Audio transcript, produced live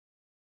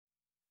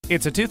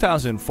It's a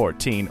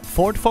 2014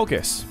 Ford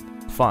Focus.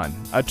 Fun,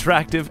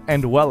 attractive,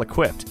 and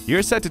well-equipped,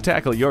 you're set to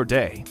tackle your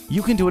day.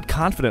 You can do it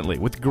confidently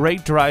with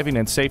great driving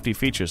and safety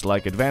features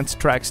like advanced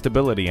track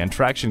stability and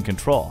traction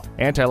control,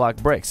 anti-lock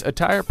brakes, a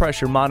tire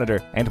pressure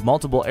monitor, and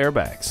multiple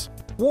airbags.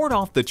 Ward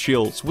off the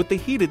chills with the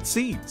heated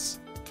seats.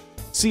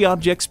 See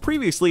objects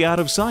previously out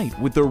of sight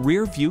with the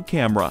rear view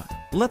camera.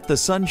 Let the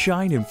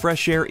sunshine and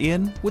fresh air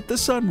in with the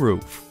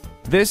sunroof.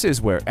 This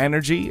is where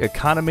energy,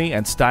 economy,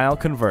 and style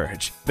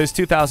converge. This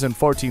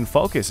 2014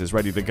 Focus is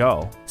ready to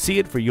go. See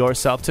it for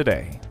yourself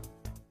today.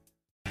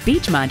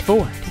 Beechmont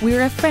Ford,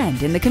 we're a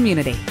friend in the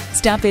community.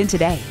 Stop in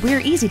today. We're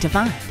easy to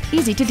find,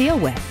 easy to deal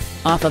with.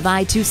 Off of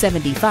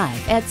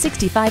I-275 at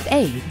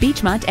 65A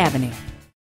Beechmont Avenue.